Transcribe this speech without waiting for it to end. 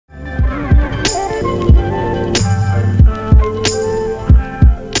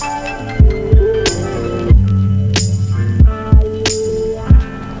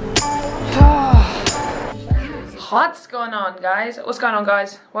on, guys? What's going on,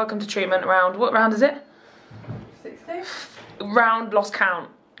 guys? Welcome to treatment round. What round is it? 60. Round lost count.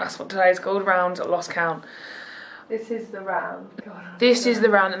 That's what today's called. Round lost count. This is the round. This is the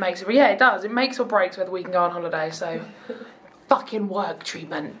round that makes it. Yeah, it does. It makes or breaks whether we can go on holiday. So, fucking work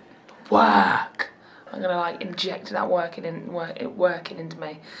treatment. Work. I'm gonna like inject that working into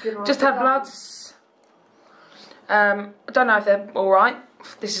me. Just have bloods. I don't know if they're all right.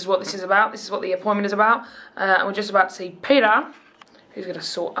 This is what this is about. This is what the appointment is about. And we're just about to see Peter, who's gonna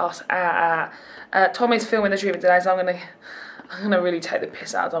sort us out. Tommy's filming the treatment today, so I'm gonna really take the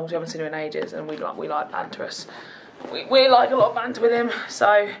piss out of Tom because we haven't seen him in ages, and we like banterous. We like a lot of banter with him.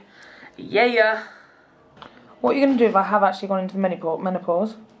 So yeah. What are you gonna do if I have actually gone into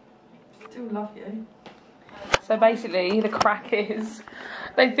menopause? Still love you. So basically, the crack is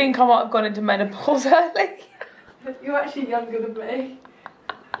they think I might have gone into menopause early. You're actually younger than me.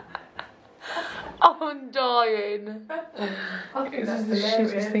 I'm dying. I think This that's is the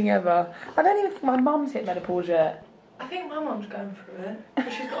hilarious. shittest thing ever. I don't even think my mum's hit menopause yet. I think my mum's going through it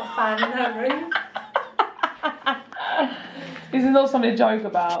because she's got a fan in her room. This is not something to joke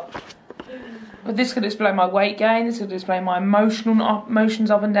about. But this could explain my weight gain. This could explain my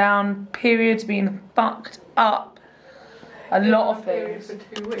emotions up and down. Periods being fucked up. A lot of Period things.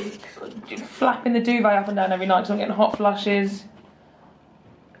 for 2 weeks. Flapping the duvet up and down every night because I'm getting hot flushes.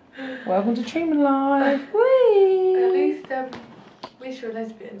 Welcome to treatment life. Whee! At least you're a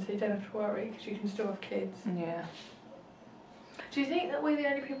lesbian, so you don't have to worry because you can still have kids. Yeah. Do you think that we're the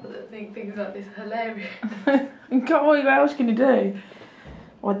only people that think things like this are hilarious? God, what else can you do?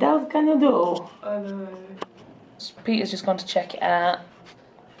 What else can you do? I know. Peter's just gone to check it out.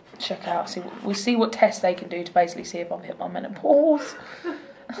 We'll see what tests they can do to basically see if I've hit my menopause.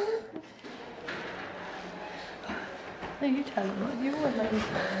 No, you tell them. You always let me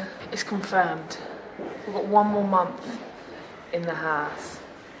tell them. It's confirmed. We've got 1 more month in the house.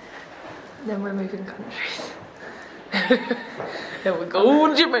 Then we're moving countries. Then we go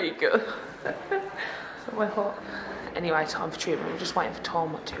to Jamaica. So we're hot. Anyway, time for treatment. We're just waiting for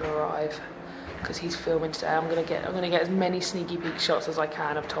Tom to arrive because he's filming today. I'm gonna get as many sneaky peek shots as I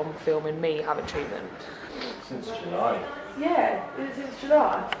can of Tom filming me having treatment. Since July. Yeah, it's in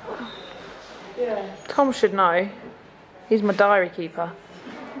July. Yeah. Tom should know. He's my diary keeper.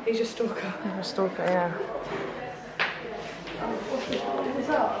 He's your stalker. I'm a stalker, yeah. What's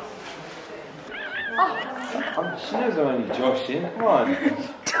that? She knows I'm only joshing. Come on.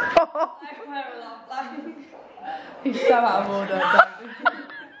 He's so out of order.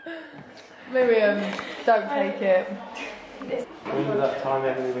 Miriam, don't take it. Remember that time,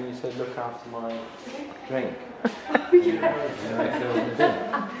 Emily, when you said, look after my drink?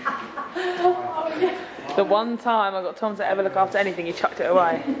 The one time I got Tom to ever look after anything, he chucked it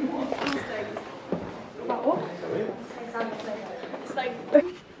away. It's like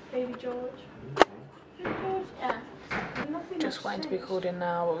Baby George. Yeah. Just waiting to be called in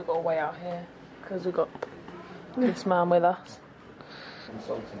now, but we've got to wait out here because we've got this man with us.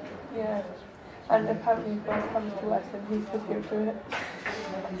 Yeah. And apparently if I comes to us and he's just here to it.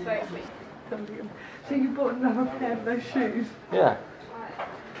 It's very sweet. So you bought another pair of those shoes? Yeah.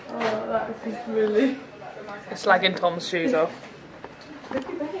 Oh, that's just really... It's slagging Tom's shoes off.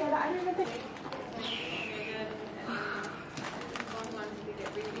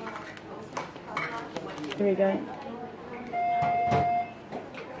 Here we go.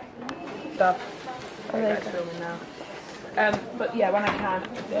 Stuff. Okay. Filming now. But yeah, when I can,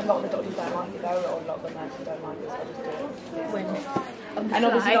 a lot of the doctors don't like it though, or a lot of the nurses don't like it, so I just do it when. And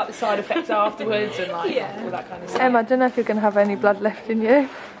obviously like the side effects afterwards and like all that kind of stuff. I don't know if you're going to have any blood left in you.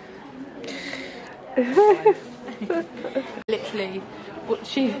 Literally,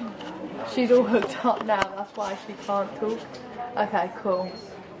 she's all hooked up now, that's why she can't talk. Okay, cool.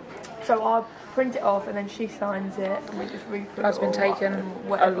 So I'll print it off and then she signs it and we just read through That's it been all taken and a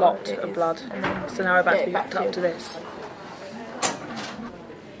whatever lot it of is, blood. and then So now we're about get to be it back hooked up you. to this.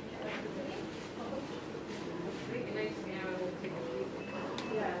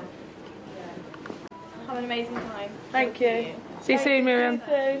 Have an amazing time. Thank you. See you soon, Miriam.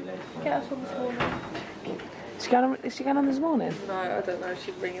 Get us on this morning. Is she going on this morning? No, I don't know,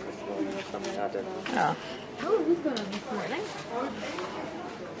 she's ringing this morning or something, I don't know. Oh. Oh, who's going on this morning?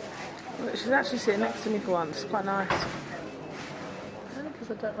 Well, she's actually sitting next to me for once. Quite nice. Only because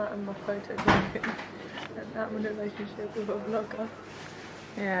I don't like my photos and I'm in a relationship with a vlogger.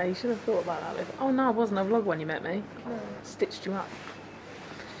 Yeah, you should have thought about that. Oh no, I wasn't a vlog when you met me. No. Stitched you up.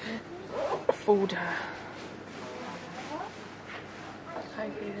 Fooled her. How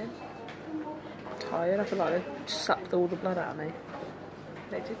you feeling? Tired. I feel like they sucked all the blood out of me.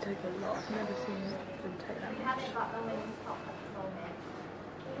 They did take a lot. I've never seen them take that much.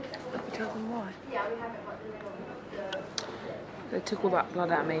 Have you told them why? They took all that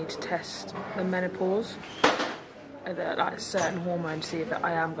blood out of me to test the menopause. Like certain hormones, see if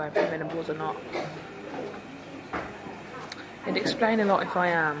I am going through menopause or not. It'd explain a lot if I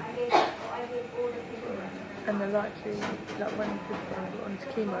am. And they're likely, like when people are put onto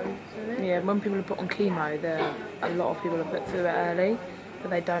chemo, isn't it? Yeah, when people are put on chemo, a lot of people are put through it early, but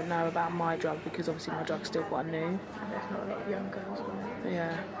they don't know about my drug because obviously my drug's still quite new. And there's not a lot of young girls on it.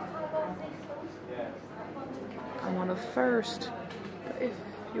 Yeah. I'm one of the first. But if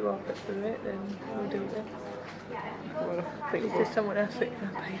you are put through it, then we'll deal with it. Well, I think Is there someone else that can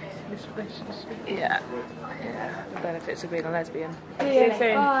have babies in this relationship? yeah. The benefits of being a lesbian. See you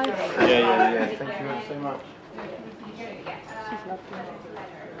soon. Bye. Yeah. Thank you so much. She's lovely.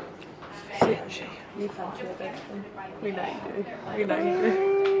 Isn't she? You fancy her best friend. We know you do. We know you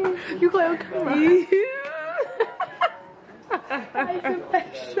do. You got it on camera. That's the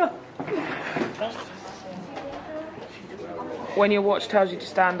best shot. When your watch tells you to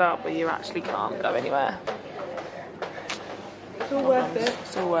stand up, but you actually can't go anywhere. It's all worth it.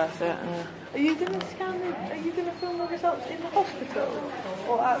 It's all worth it. Yeah. Are you going to are you going to film the results in the hospital?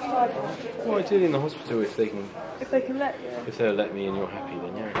 Or outside the hospital? Well, I did in the hospital if they can let you. If they'll let me and you're happy,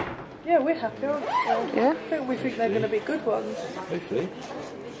 then yeah. Yeah, we're happy, aren't we? Yeah? We think they're going to be good ones. Hopefully.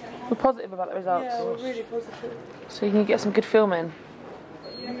 We're positive about the results. Yeah, we're really positive. So you can get some good filming.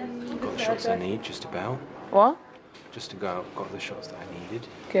 Got the shots I need, just about. What? Just to go out, got the shots that I needed.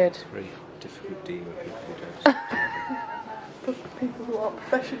 Good. It's a very difficult deal with people who don't. For people who aren't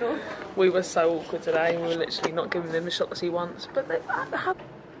professional. We were so awkward today. We were literally not giving them the shot that he wants. But they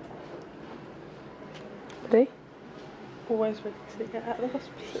Ready? Always ready to get out of the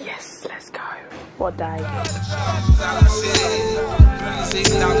hospital. Yes, let's go. What day?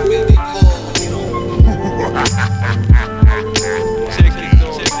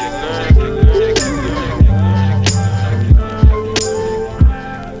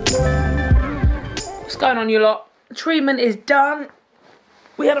 What's going on, you lot? Treatment is done.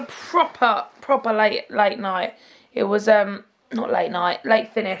 We had a proper late night. It was not late night,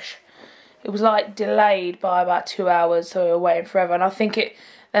 late finish. It was like delayed by about 2 hours, so we were waiting forever. And I think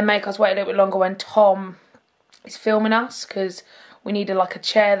they make us wait a little bit longer when Tom is filming us, because we needed like a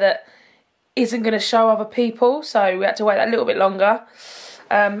chair that isn't going to show other people, so we had to wait a little bit longer.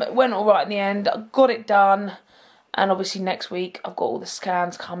 It went all right in the end. I got it done, and obviously next week I've got all the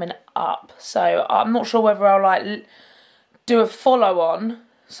scans coming up. So I'm not sure whether I'll like do a follow on.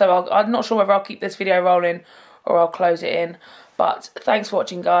 So I'm not sure whether I'll keep this video rolling or I'll close it in. But thanks for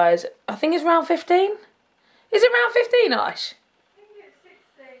watching, guys. I think it's round 15. Is it round 15, Aish? I think it's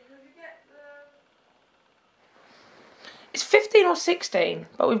 16, because you get the... It's 15 or 16,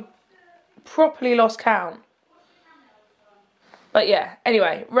 but we've properly lost count. But yeah,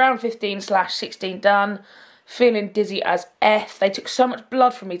 anyway, round 15/16 done. Feeling dizzy as F. They took so much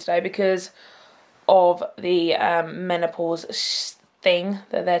blood from me today because of the menopause thing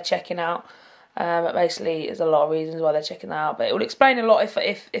that they're checking out. But basically, there's a lot of reasons why they're checking that out. But it will explain a lot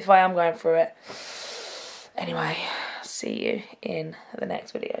if I am going through it. Anyway, see you in the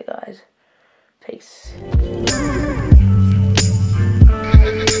next video, guys. Peace.